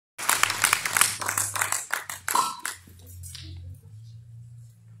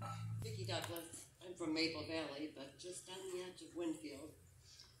from Maple Valley, but just on the edge of Winfield.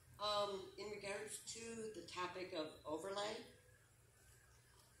 In regards to the topic of overlay,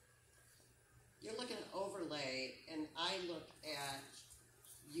 you're looking at overlay, and I look at,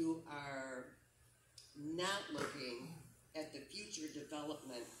 you are not looking at the future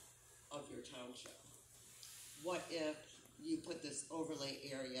development of your township. What if you put this overlay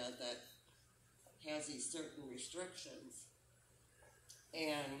area that has these certain restrictions,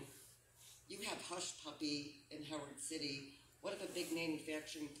 and you have hush puppy in Howard City? What if a big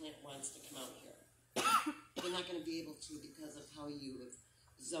manufacturing plant wants to come out here? They're not going to be able to because of how you have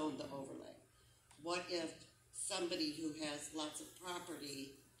zoned the overlay. What if somebody who has lots of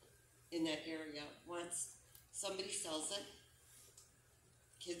property in that area wants, somebody sells it,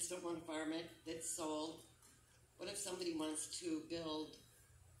 kids don't want to farm it, it's sold. What if somebody wants to build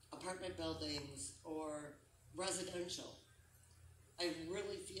apartment buildings or residential? I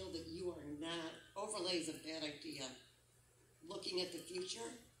really feel that you are not, overlay is a bad idea. Looking at the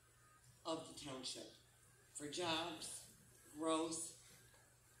future of the township for jobs, growth,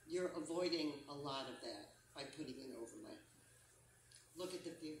 you're avoiding a lot of that by putting in overlay. Look at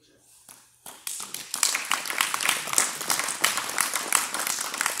the future.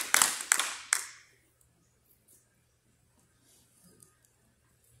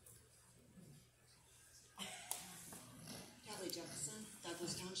 Kelly Jefferson,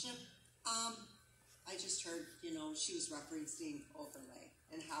 Douglas Township. I just heard, she was referencing overlay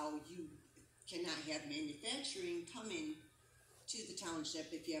and how you cannot have manufacturing coming to the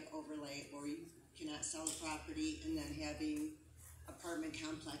township if you have overlay, or you cannot sell a property and then having apartment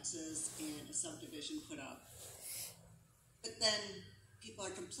complexes and a subdivision put up. But then people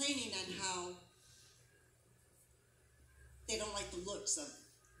are complaining on how they don't like the looks of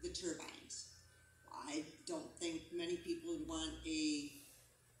the turbines. I don't think many people would want a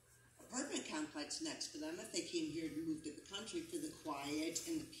apartment complex next to them if they came here to move to the country for the quiet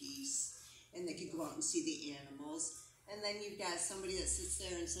and the peace, and they could go out and see the animals. And then you've got somebody that sits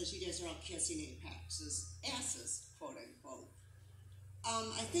there and says you guys are all kissing Apex's asses, quote unquote.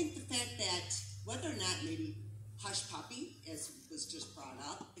 I think the fact that whether or not maybe hush puppy, as was just brought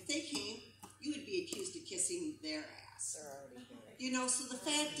up, if they came, you would be accused of kissing their ass. So the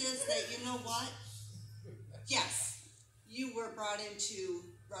fact is that, you know what? Yes, you were brought in to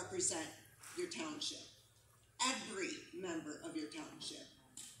represent your township. Every member of your township.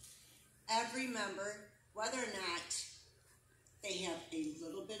 Every member, whether or not they have a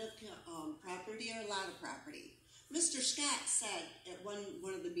little bit of property or a lot of property. Mr. Scott said at one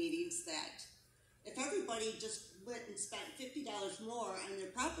of the meetings that if everybody just went and spent $50 more on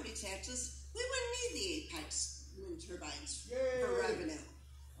their property taxes, we wouldn't need the Apex wind turbines for revenue.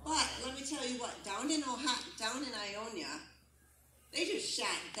 But let me tell you what, down in Ionia, they just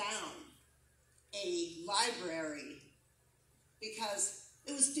shot down a library because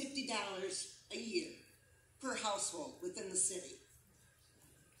it was $50 a year per household within the city.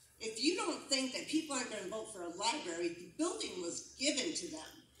 If you don't think that people aren't going to vote for a library, the building was given to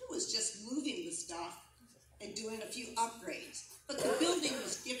them. It was just moving the stuff and doing a few upgrades. But the building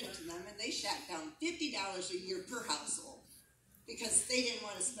was given to them, and they shot down $50 a year per household because they didn't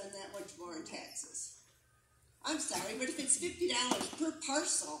want to spend that much more in taxes. I'm sorry, but if it's $50 per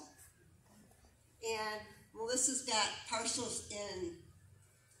parcel, and Melissa's got parcels in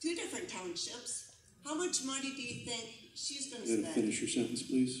 2 different townships, how much money do you think she's going to spend? Finish your sentence,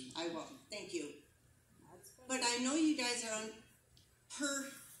 please. I will. Thank you. But I know you guys are on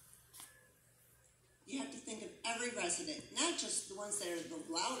you have to think of every resident, not just the ones that are the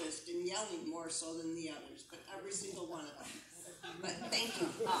loudest and yelling more so than the others, but every single one of them. But thank you.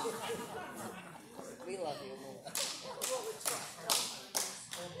 We love you.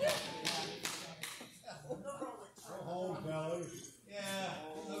 Go home, Kelly. Yeah.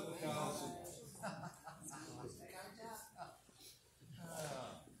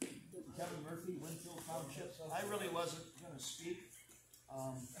 Kevin Murphy, Winfield Township. I really wasn't going to speak.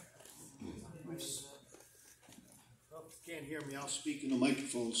 Well, if you can't hear me, I'll speak in the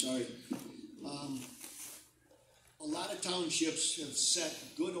microphone, sorry. A lot of townships have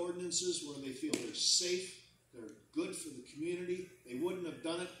set good ordinances where they feel they're safe, they're good for the community. They wouldn't have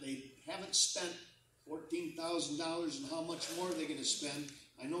done it. They haven't spent $14,000, and how much more are they going to spend?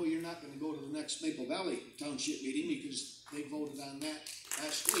 I know you're not going to go to the next Maple Valley Township meeting because they voted on that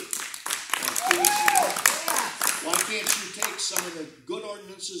last week. Why can't you take some of the good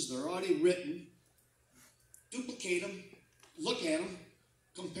ordinances that are already written, duplicate them, look at them,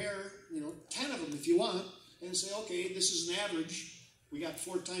 compare, 10 of them if you want, and say, okay, this is an average. We got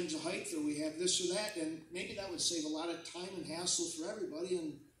 4 times the height, or we have this or that, and maybe that would save a lot of time and hassle for everybody,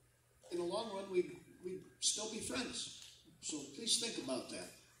 and in the long run, we'd we'd still be friends. So please think about that.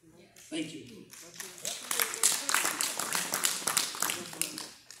 Thank you.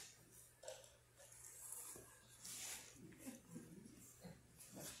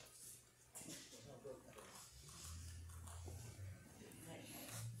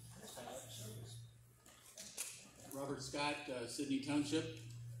 Robert Scott, Sydney Township.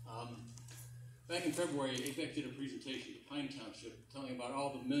 Back in February, APEC did a presentation to Pine Township telling about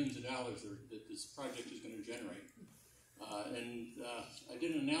all the millions of dollars that this project is going to generate. I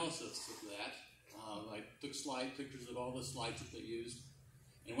did an analysis of that. I took pictures of all the slides that they used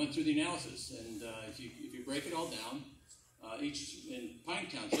and went through the analysis. And if you break it all down, in Pine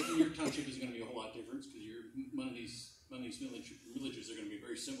Township, and your township is going to be a whole lot different because one of these villages are going to be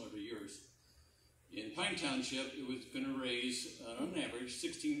very similar to yours. In Pine Township, it was going to raise, on average,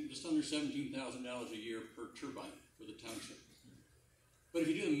 just under $17,000 a year per turbine for the township. But if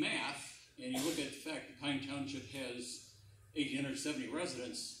you do the math, and you look at the fact that Pine Township has 1,870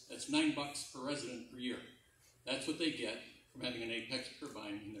 residents, that's $9 per resident per year. That's what they get from having an Apex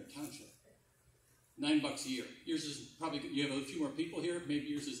turbine in their township. $9 a year. Yours is probably, you have a few more people here, maybe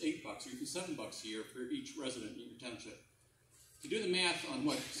yours is $8 or even $7 a year for each resident in your township. To do the math on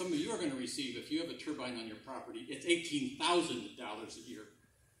what some of you are going to receive if you have a turbine on your property, it's $18,000 a year.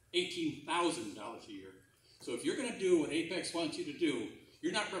 $18,000 a year. So if you're going to do what Apex wants you to do,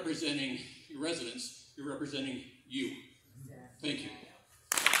 you're not representing your residents, you're representing you. Thank you.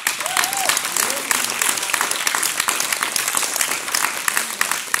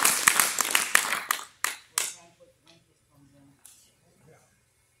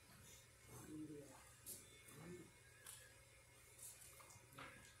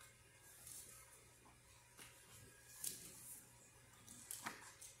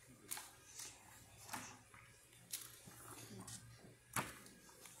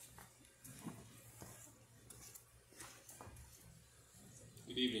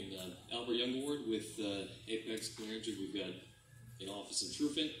 Good evening, Albert Youngward with Apex Clean Energy. We've got an office in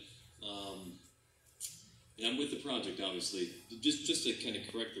Trufen, and I'm with the project, obviously. Just to kind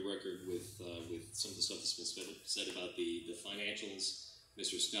of correct the record with some of the stuff that's been said about the financials,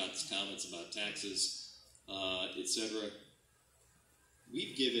 Mr. Scott's comments about taxes, etc.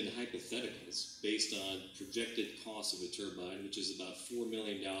 We've given hypotheticals based on projected cost of a turbine, which is about $4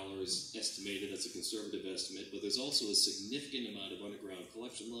 million estimated. That's a conservative estimate, but there's also a significant amount of underground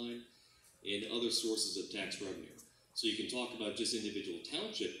collection line and other sources of tax revenue. So you can talk about just individual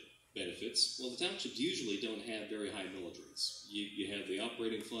township benefits. Well, the townships usually don't have very high millage rates. You have the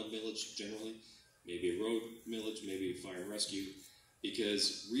operating fund millage generally, maybe a road millage, maybe a fire and rescue,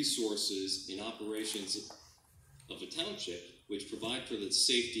 because resources in operations of a township, which provide for the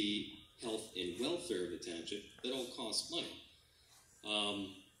safety, health, and welfare of the township, that all costs money.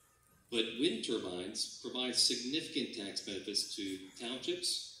 But wind turbines provide significant tax benefits to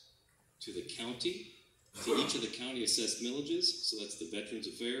townships, to the county, to each of the county assessed millages. So that's the Veterans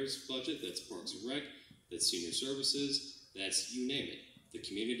Affairs budget, that's Parks and Rec, that's Senior Services, that's you name it, the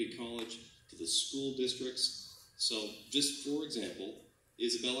community college, to the school districts. So just for example,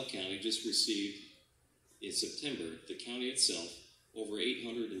 Isabella County just received in September, the county itself, over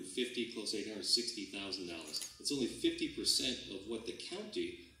 $850,000, close to $860,000. It's only 50% of what the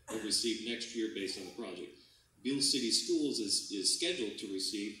county will receive next year based on the project. Beale City Schools is scheduled to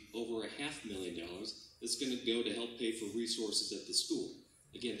receive over $500,000 that's going to go to help pay for resources at the school.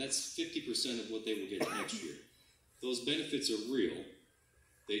 Again, that's 50% of what they will get next year. Those benefits are real.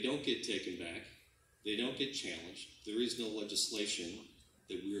 They don't get taken back. They don't get challenged. There is no legislation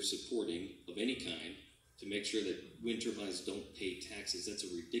that we are supporting of any kind to make sure that wind turbines don't pay taxes. That's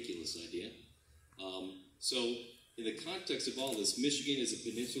a ridiculous idea. So in the context of all this, Michigan as a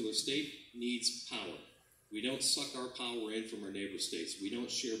peninsular state needs power. We don't suck our power in from our neighbor states. We don't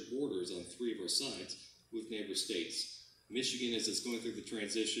share borders on 3 of our sides with neighbor states. Michigan, as it's going through the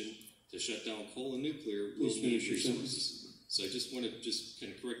transition to shut down coal and nuclear, will need resources. So I just want to just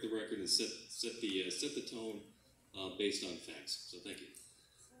kind of correct the record and set the tone based on facts. So thank you.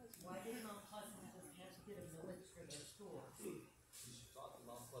 Why did Mount Pleasant have to get a village for their school?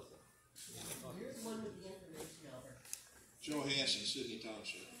 You're the one with the information, Albert. Joe Hanson, Sydney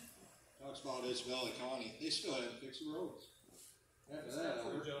Township. Talks about Isabella County. They still haven't fixed the roads. After that,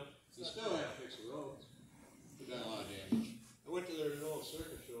 they still haven't fixed the roads. They've done a lot of damage. I went to their little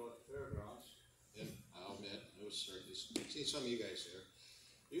circus show at the fairgrounds, and I'll admit, it was circus. I've seen some of you guys there.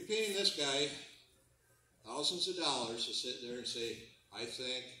 You're paying this guy thousands of dollars to sit there and say, I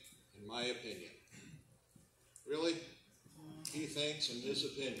think, in my opinion. Really? He thinks in his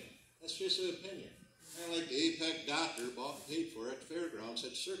opinion. That's just an opinion. Kind of like the APEC doctor bought and paid for it at the fairgrounds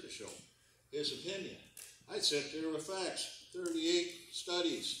at the circus show. his opinion. I sat there with facts, 38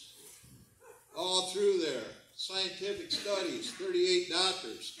 studies, all through there, scientific studies, 38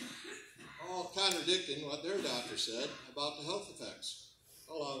 doctors, all contradicting what their doctor said about the health effects,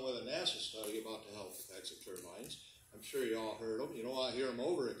 along with a NASA study about the health effects of turbines. I'm sure you all heard them. You don't want to hear them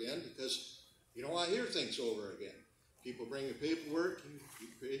over again because you don't want to hear things over again. People bring the paperwork, you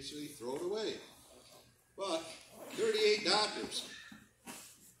basically throw it away. But 38 doctors,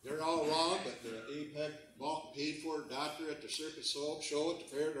 they're all wrong, but the APEC bought and paid for doctor at the circus show at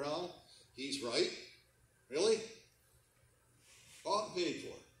the fairground, he's right. Really? Bought and paid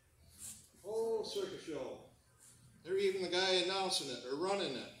for. Whole circus show. They're even the guy announcing it or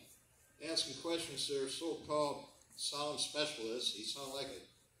running it, asking questions to their so-called sound specialists. He sounded like a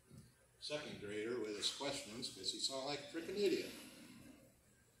second grader with his questions because he sounded like a freaking idiot.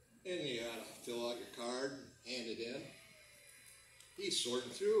 And you gotta fill out your card, hand it in. He's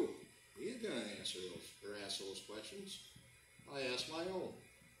sorting through. He ain't gonna answer those or ask those questions. I ask my own.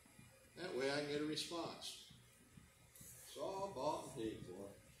 That way I can get a response. It's all bought and paid for.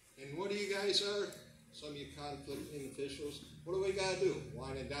 And what do you guys are? Some of you conflicting officials. What do we gotta do?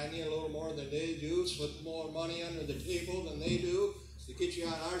 Wine and dine you a little more than they do? Slip more money under the table than they do to get you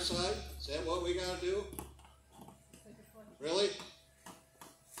on our side? Is that what we gotta do? Really?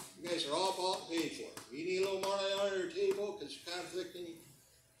 You guys are all bought and paid for. You need a little money under the table because you're conflicting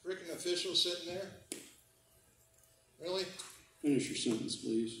freaking officials sitting there? Really? Finish your sentence,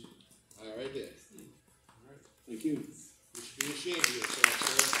 please. I already did. Thank you. You should be ashamed of yourself,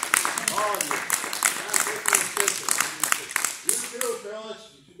 sir. All of you. Conflicting officials. You too, fellas.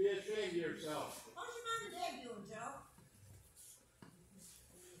 You should be ashamed of yourself. How's your mom and dad doing, Joe?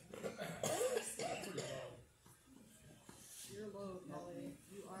 You're low, Kelly.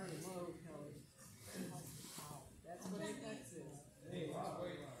 You are low, Kelly. That's what Apex is.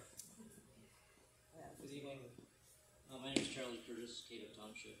 Good evening. My name is Charlie Curtis, Cato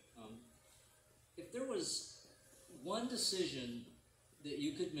Township. If there was one decision that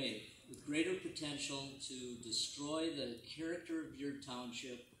you could make with greater potential to destroy the character of your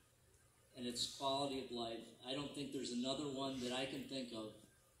township and its quality of life, I don't think there's another one that I can think of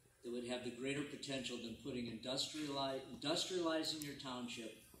that would have the greater potential than putting industrializing your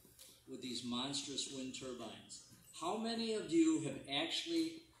township with these monstrous wind turbines. How many of you have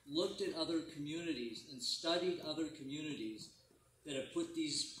actually looked at other communities and studied other communities that have put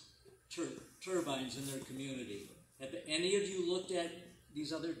these turbines in their community? Have any of you looked at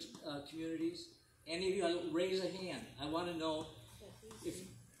these other communities? Any of you? Raise a hand. I want to know if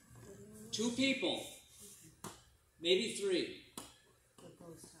 2 people, maybe 3.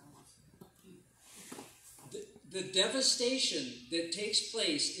 The devastation that takes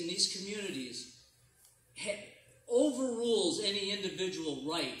place in these communities overrules any individual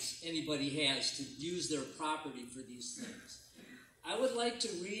rights anybody has to use their property for these things. I would like to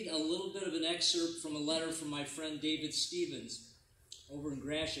read a little bit of an excerpt from a letter from my friend David Stevens over in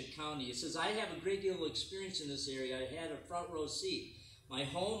Gratiot County. It says, I have a great deal of experience in this area. I had a front row seat. My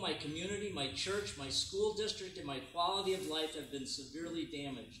home, my community, my church, my school district, and my quality of life have been severely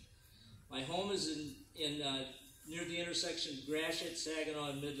damaged. My home is in near the intersection of Gratiot, Saginaw,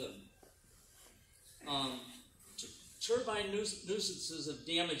 and Midland. Turbine nuisances have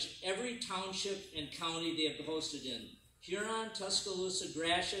damaged every township and county they have hosted in. Huron, Tuscaloosa,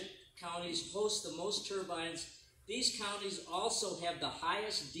 Gratiot counties host the most turbines. These counties also have the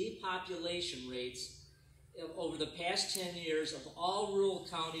highest depopulation rates over the past 10 years of all rural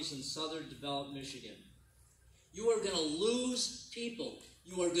counties in southern developed Michigan. You are going to lose people.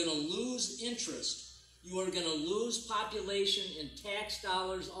 You are going to lose interest. You are going to lose population and tax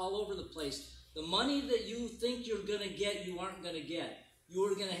dollars all over the place. The money that you think you're going to get, you aren't going to get. You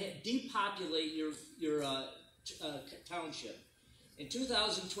are going to depopulate your township. In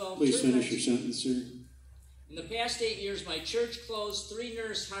 2012, please finish your sentence, sir. In the past 8 years, my church closed, 3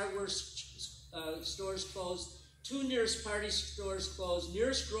 nearest hardware stores closed, 2 nearest party stores closed,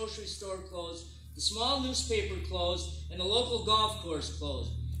 nearest grocery store closed, the small newspaper closed, and the local golf course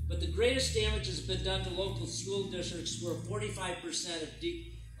closed. But the greatest damage has been done to local school districts, where 45% of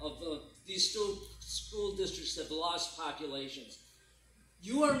these school districts have lost populations.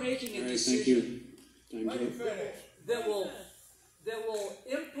 You are making a decision that will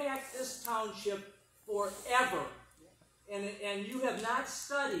impact this township forever, and you have not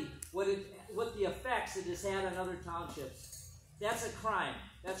studied what the effects it has had on other townships. That's a crime.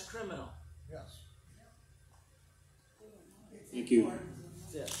 That's criminal. Yes. Thank you.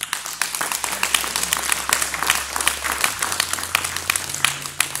 That's it.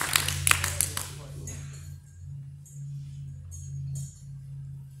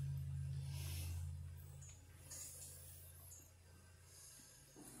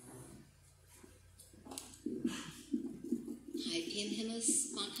 Hi, Pam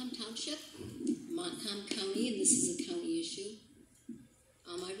Himmas, Montcalm Township, Montcalm County, and this is a county issue.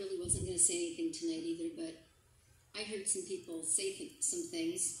 I really wasn't going to say anything tonight either, but I heard some people say some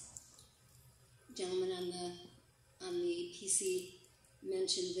things. Gentleman on the PC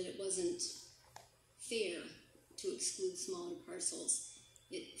mentioned that it wasn't fair to exclude smaller parcels.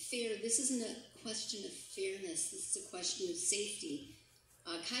 This isn't a question of fairness. This is a question of safety.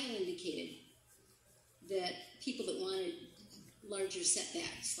 Kyle indicated that people that wanted larger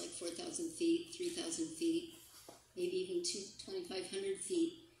setbacks, like 4,000 feet, 3,000 feet, maybe even 2,500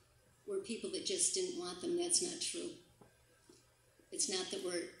 feet, were people that just didn't want them. That's not true. It's not that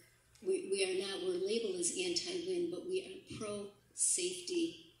we're labeled as anti-wind, but we are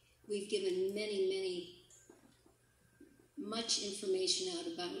pro-safety. We've given much information out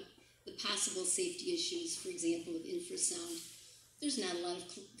about the possible safety issues, for example, of infrasound. There's not a lot of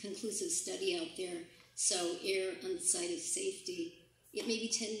conclusive study out there, so err on the side of safety. It may be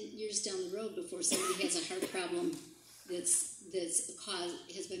 10 years down the road before somebody has a heart problem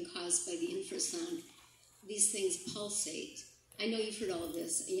has been caused by the infrasound. These things pulsate. I know you've heard all of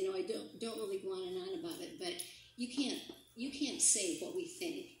this. You know, I don't really go on and on about it, but you can't say what we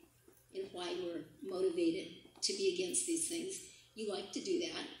think and why we're motivated to be against these things. You like to do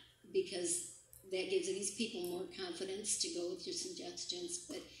that because that gives these people more confidence to go with your suggestions,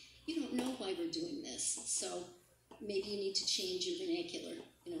 but you don't know why we're doing this. So maybe you need to change your vernacular,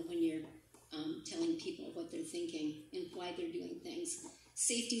 you know, when you're telling people what they're thinking and why they're doing things.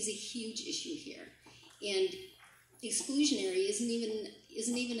 Safety is a huge issue here, and exclusionary isn't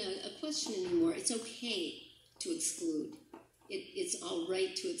even a question anymore. It's okay to exclude. It's all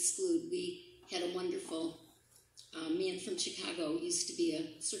right to exclude. We had a wonderful man from Chicago, used to be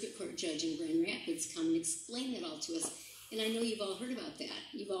a circuit court judge in Grand Rapids, come and explain it all to us. And I know you've all heard about that.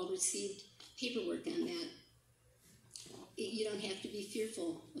 You've all received paperwork on that. You don't have to be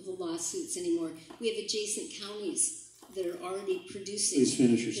fearful of the lawsuits anymore. We have adjacent counties that are already producing this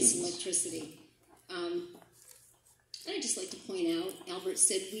electricity. And I'd just like to point out, Albert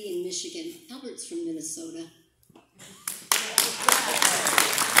said we in Michigan. Albert's from Minnesota.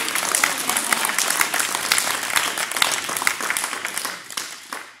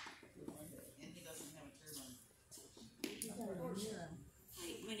 Hi,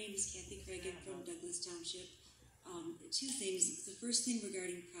 my name is Kathy Craig from Douglas Township. Two things. The first thing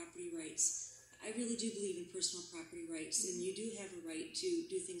regarding property rights. I really do believe in personal property rights, and you do have a right to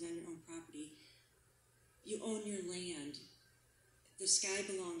do things on your own property. You own your land. The sky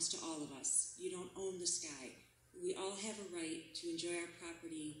belongs to all of us. You don't own the sky. We all have a right to enjoy our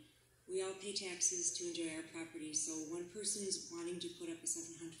property. We all pay taxes to enjoy our property, so one person's wanting to put up a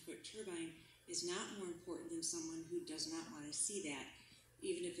 700-foot turbine is not more important than someone who does not want to see that.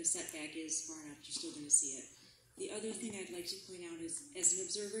 Even if the setback is far enough, you're still going to see it. The other thing I'd like to point out is, as an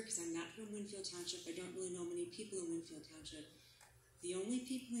observer, because I'm not from Winfield Township, I don't really know many people in Winfield Township. The only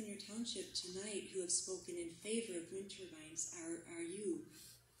people in your township tonight who have spoken in favor of wind turbines are you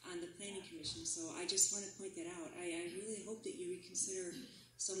on the Planning Commission. So I just want to point that out. I really hope that you reconsider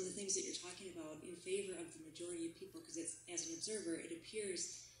some of the things that you're talking about in favor of the majority of people, because as an observer, it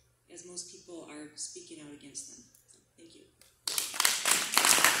appears as most people are speaking out against them. So, thank you.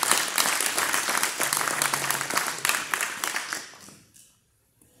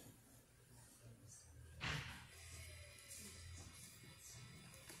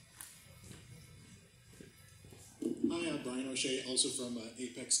 Hi, I'm Brian O'Shea, also from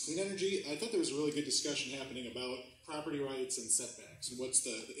Apex Clean Energy. I thought there was a really good discussion happening about property rights and setbacks and what's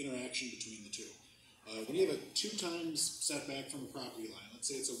the interaction between the two. When you have a 2 times setback from a property line, let's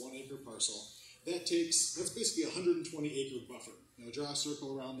say it's a 1 acre parcel, that's basically a 120 acre buffer. Now draw a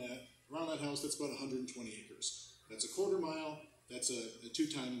circle around that house, that's about 120 acres. That's a quarter mile, that's a 2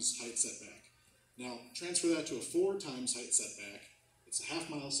 times height setback. Now transfer that to a 4 times height setback, it's a half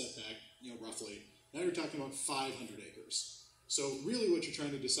mile setback, roughly. Now you're talking about 500 acres. So really what you're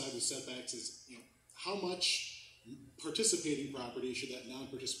trying to decide with setbacks is, how much participating property should that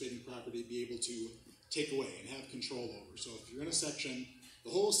non-participating property be able to take away and have control over. So if you're in a section,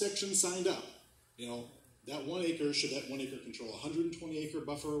 the whole section signed up, that 1 acre, should that 1 acre control a 120 acre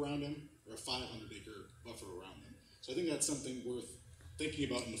buffer around him or a 500 acre buffer around him? So I think that's something worth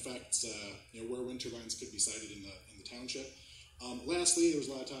thinking about and affects, where wind turbines could be sited in the township. Lastly, there was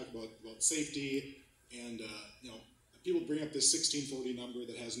a lot of talk about safety, and people bring up this 1640 number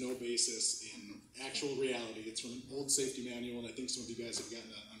that has no basis in actual reality. It's from an old safety manual, and I think some of you guys have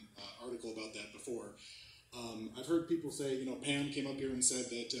gotten an article about that before. I've heard people say, Pam came up here and said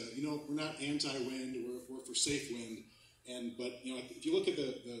that, we're not anti-wind, we're for safe wind. But if you look at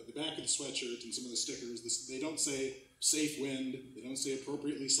the back of the sweatshirt and some of the stickers, they don't say safe wind, they don't say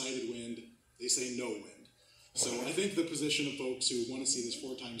appropriately sited wind, they say no wind. So I think the position of folks who want to see this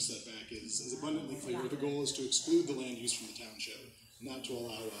 4 times setback is abundantly clear. The goal is to exclude the land use from the township, not to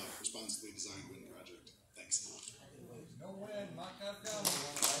allow a responsibly designed wind project. Thanks. No wind, knock out down.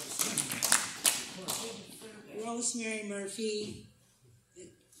 Rosemary Murphy,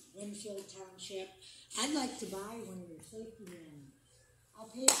 Winfield Township. I'd like to buy one of your safety men. I'll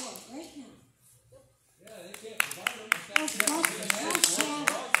pay for it right now. Yeah, they can't provide them.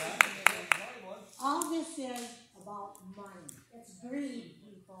 All this is about money. It's greed,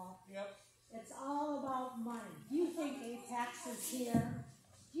 people. Yep. It's all about money. Do you think Apex is here?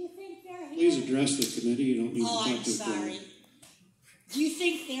 Do you think they're here? Please address the committee. You don't need to talk I'm to the crowd. sorry. Do you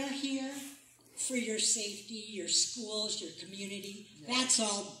think they're here for your safety, your schools, your community? That's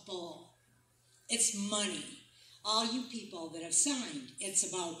all bull. It's money. All you people that have signed, it's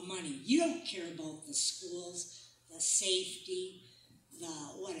about money. You don't care about the schools, the safety, the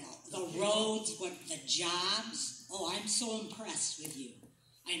what else? The roads, the jobs. Oh, I'm so impressed with you.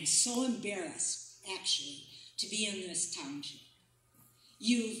 I'm so embarrassed, actually, to be in this township.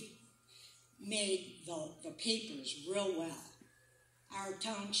 You've made the papers real well. Our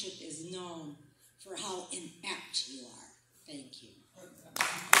township is known for how inept you are. Thank you.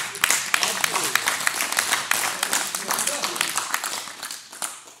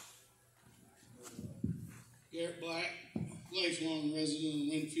 Garrett Black, lifelong resident of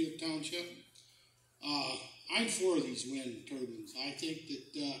Winfield Township. I'm for these wind turbines. I think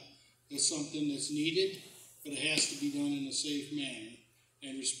that it's something that's needed, but it has to be done in a safe manner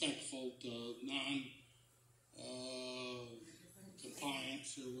and respectful to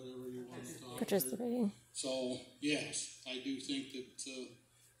non-compliance or whatever you want to talk. Participating. So, yes, I do think that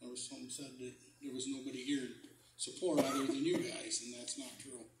there was someone said that there was nobody here to support other than you guys, and that's not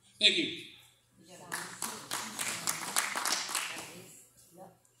true. Thank you.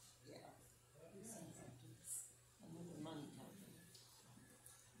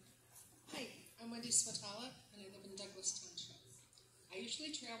 Hi, I'm Wendy Swatala, and I live in Douglas Township. I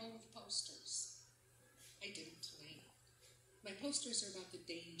usually travel with posters. I didn't tonight. My posters are about the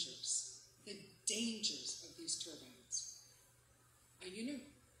dangers of these turbines. A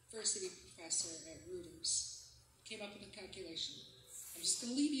university professor at Reuters came up with a calculation. I'm just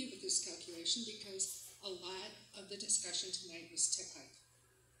going to leave you with this calculation because a lot of the discussion tonight was tip height.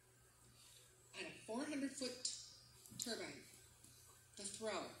 On a 400-foot turbine, the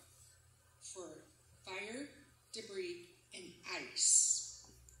throw for fire, debris, and ice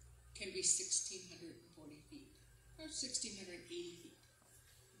can be 1,640 feet or 1,680 feet.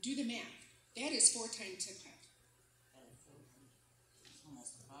 Do the math. That is 4 times tip height.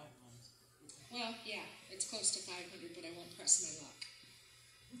 Almost 500. Well, yeah, it's close to 500, but I won't press my luck.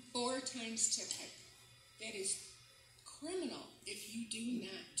 4 times tip height. That is criminal if you do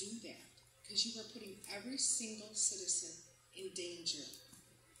not do that, because you are putting every single citizen in danger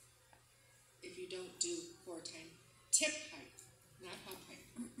if you don't do 4 times tip height, not hop height,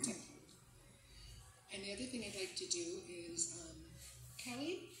 tip height. And the other thing I'd like to do is,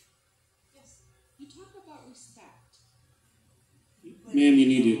 Kelly? Yes. You talk about respect. Ma'am, you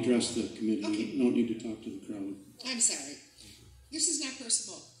need to address the committee. Okay. You don't need to talk to the crowd. I'm sorry. This is not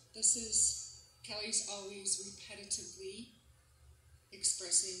personal. This is Kelly's always repetitively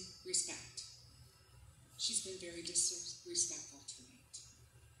expressing respect. She's been very disrespectful tonight.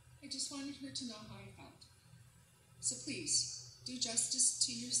 I just wanted her to know how I felt. So please, do justice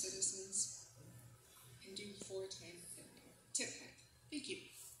to your citizens and do 4 times tip height. Thank you.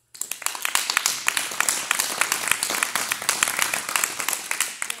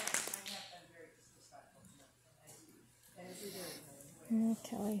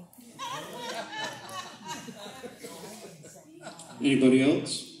 Kelly. Anybody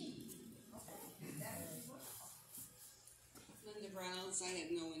else? Linda Reynolds, I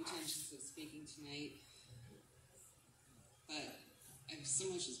had no intentions of speaking tonight, but so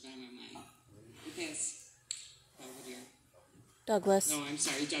much has been on my mind. Because, over here. Douglas. No, I'm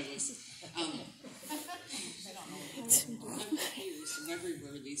sorry, Douglas. I'm tears from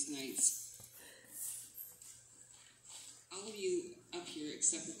everywhere these nights. All of you up here,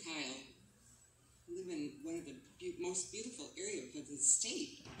 except for Kyle, live in one of the most beautiful areas of the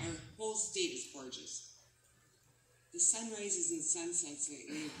state. Our whole state is gorgeous. The sunrises and sunsets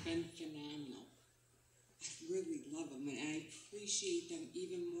lately have been phenomenal. I really love them, and I appreciate them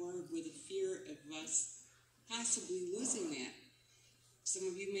even more with the fear of us possibly losing that. Some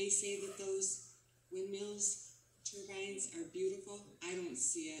of you may say that those windmills, turbines are beautiful. I don't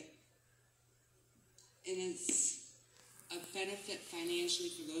see it. And it's a benefit financially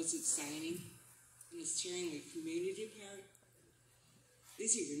for those that's signing. and it's tearing the community apart.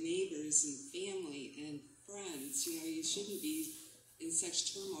 These are your neighbors and family and friends. You know, you shouldn't be in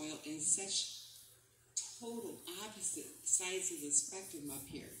such turmoil and such total opposite sides of the spectrum up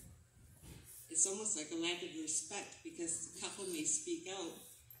here. It's almost like a lack of respect because the couple may speak out.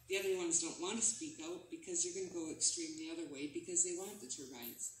 The other ones don't want to speak out because they're going to go extreme the other way because they want the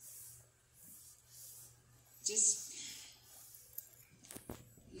turbines. Just,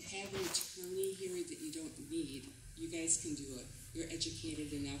 you have an attorney here that you don't need. You guys can do it. You're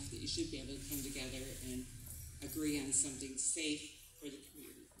educated enough that you should be able to come together and agree on something safe for the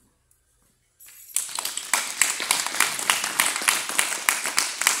community.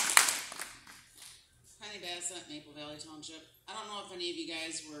 Bassett, Maple Valley Township. I don't know if any of you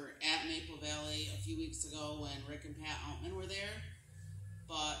guys were at Maple Valley a few weeks ago when Rick and Pat Outman were there,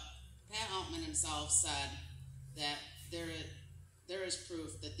 but Pat Outman himself said that there is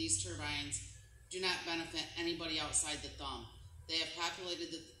proof that these turbines do not benefit anybody outside the thumb. They have populated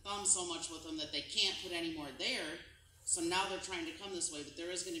the thumb so much with them that they can't put any more there, so now they're trying to come this way, but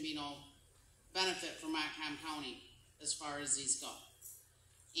there is going to be no benefit for Montcalm County as far as these go.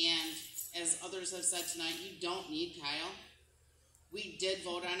 And as others have said tonight, you don't need Kyle. We did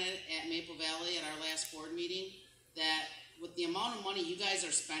vote on it at Maple Valley at our last board meeting that with the amount of money you guys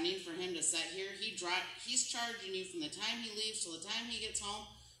are spending for him to sit here, he's charging you from the time he leaves till the time he gets home.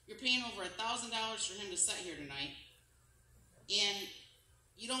 You're paying over $1,000 for him to sit here tonight, and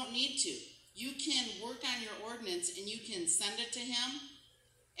you don't need to. You can work on your ordinance and you can send it to him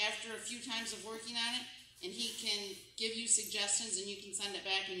after a few times of working on it, and he can give you suggestions and you can send it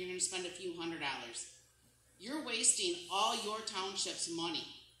back and you're going to spend a few $100. You're wasting all your township's money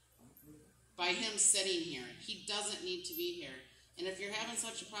by him sitting here. He doesn't need to be here. And if you're having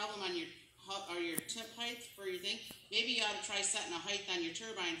such a problem on your tip height for your thing, maybe you ought to try setting a height on your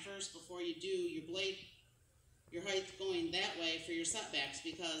turbine first before you do your blade, your height going that way for your setbacks,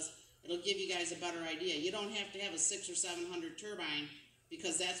 because it'll give you guys a better idea. You don't have to have a 600 or 700 turbine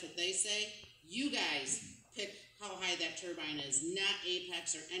because that's what they say. You guys pick how high that turbine is, not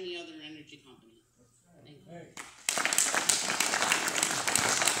Apex or any other energy company. Thank you.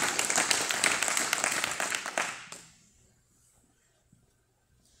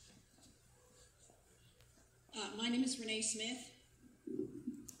 My name is Renee Smith.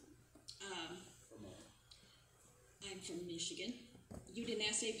 I'm from Michigan. You didn't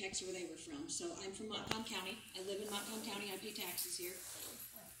ask Apex where they were from, so I'm from Montcalm County. I live in Montcalm County. I pay taxes here.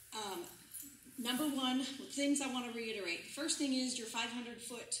 Number one, things I want to reiterate. First thing is your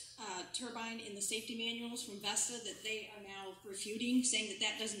 500-foot turbine in the safety manuals from Vesta that they are now refuting, saying that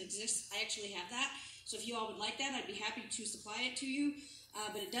that doesn't exist. I actually have that. So if you all would like that, I'd be happy to supply it to you.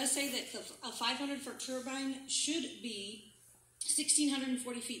 But it does say that a 500-foot turbine should be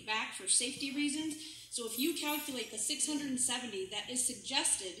 1,640 feet back for safety reasons. So if you calculate the 670 that is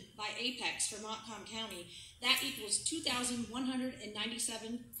suggested by Apex for Montcalm County, that equals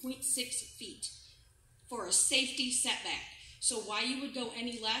 2,197.6 feet for a safety setback. So why you would go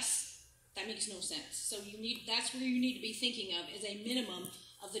any less, that makes no sense. So that's where you need to be thinking of is a minimum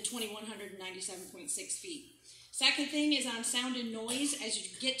of the 2,197.6 feet. Second thing is on sound and noise. As you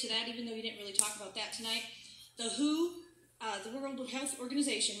get to that, even though you didn't really talk about that tonight, the WHO, the World Health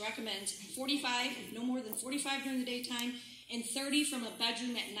Organization, recommends 45, no more than 45 during the daytime, and 30 from a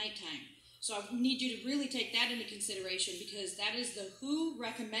bedroom at nighttime. So I need you to really take that into consideration because that is the WHO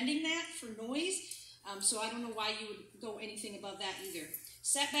recommending that for noise. So I don't know why you would go anything above that either.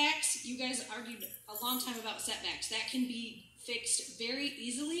 Setbacks, you guys argued a long time about setbacks. That can be fixed very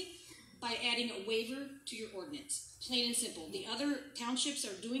easily by adding a waiver to your ordinance. Plain and simple. The other townships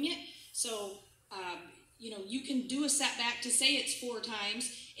are doing it. So, you can do a setback to say it's 4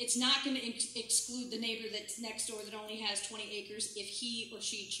 times. It's not going to exclude the neighbor that's next door that only has 20 acres if he or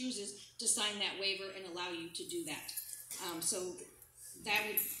she chooses to sign that waiver and allow you to do that. So that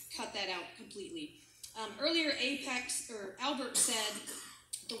would cut that out completely. Earlier, Albert said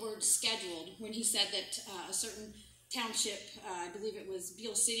the word scheduled when he said that a certain township, I believe it was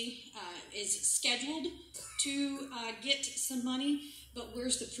Beale City, is scheduled to get some money. But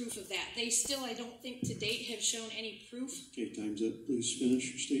where's the proof of that? They still, I don't think to date, have shown any proof. Okay, time's up. Please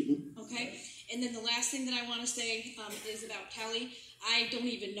finish your statement. Okay. And then the last thing that I want to say is about Kelly. I don't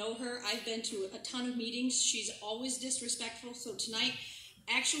even know her. I've been to a ton of meetings. She's always disrespectful. So tonight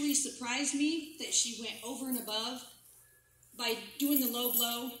actually surprised me that she went over and above by doing the low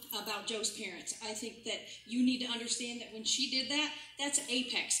blow about Joe's parents. I think that you need to understand that when she did that, that's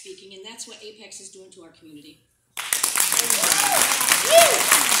Apex speaking, and that's what Apex is doing to our community.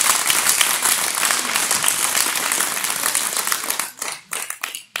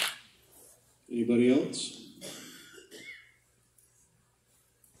 Anybody else?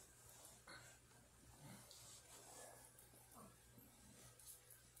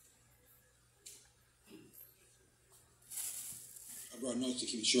 I brought notes to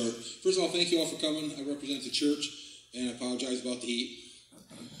keep it short. First of all, thank you all for coming. I represent the church, and I apologize about the heat.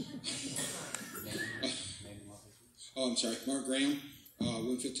 I'm sorry, Mark Graham,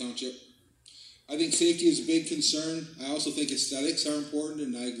 Winfield Township. I think safety is a big concern. I also think aesthetics are important,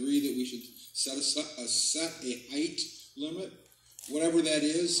 and I agree that we should set a height limit, whatever that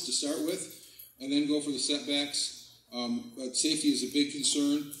is to start with, and then go for the setbacks. But safety is a big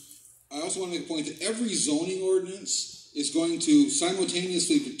concern. I also want to make a point that every zoning ordinance is going to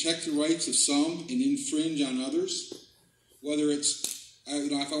simultaneously protect the rights of some and infringe on others. Whether it's,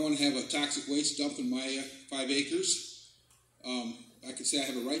 if I want to have a toxic waste dump in my 5 acres, I could say I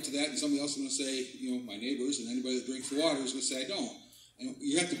have a right to that, and somebody else is going to say, my neighbors and anybody that drinks the water is going to say I don't. And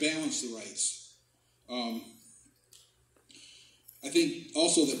you have to balance the rights. I think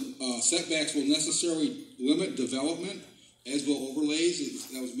also that setbacks will necessarily limit development, as will overlays, as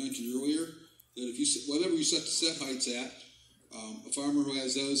that was mentioned earlier. That if you whatever you set the set heights at, a farmer who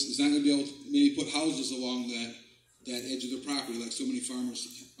has those is not going to be able to maybe put houses along that edge of their property like so many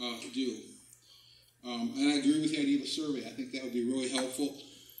farmers do. And I agree with the idea of a survey. I think that would be really helpful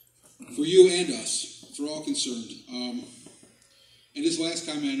for you and us, for all concerned. And this last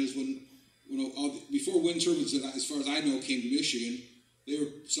comment is before wind turbines, as far as I know, came to Michigan,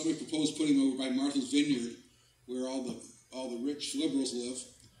 somebody proposed putting them over by Martha's Vineyard, where all the rich liberals live,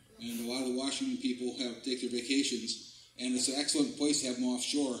 and a lot of the Washington people take their vacations. And it's an excellent place to have them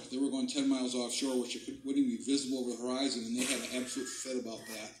offshore. They were going 10 miles offshore, which wouldn't be visible over the horizon, and they had an absolute fit about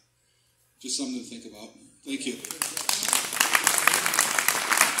that. Just something to think about. Thank you.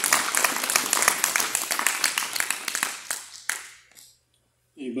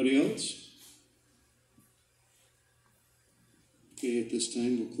 Anybody else? Okay, at this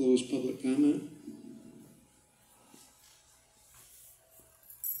time we'll close public comment.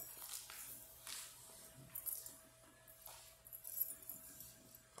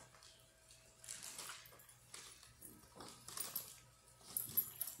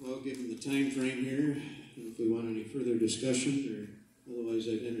 Well, given the time frame here, if we want any further discussion, or otherwise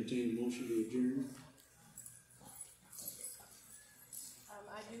I'd entertain a motion to adjourn.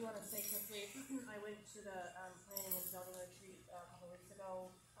 I do want to say quickly, I went to the planning and zoning retreat a couple weeks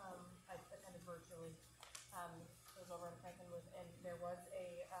ago. I attended virtually. It was over in Frankenmuth, and there was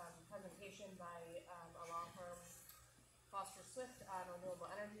a presentation by a law firm, Foster Swift, on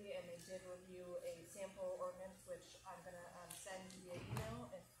renewable energy, and they did review a sample ordinance, which I'm going to send via email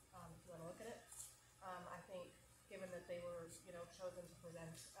if you want to look at it. I think, given that they were, chosen to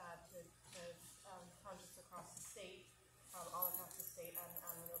present to townships across the state,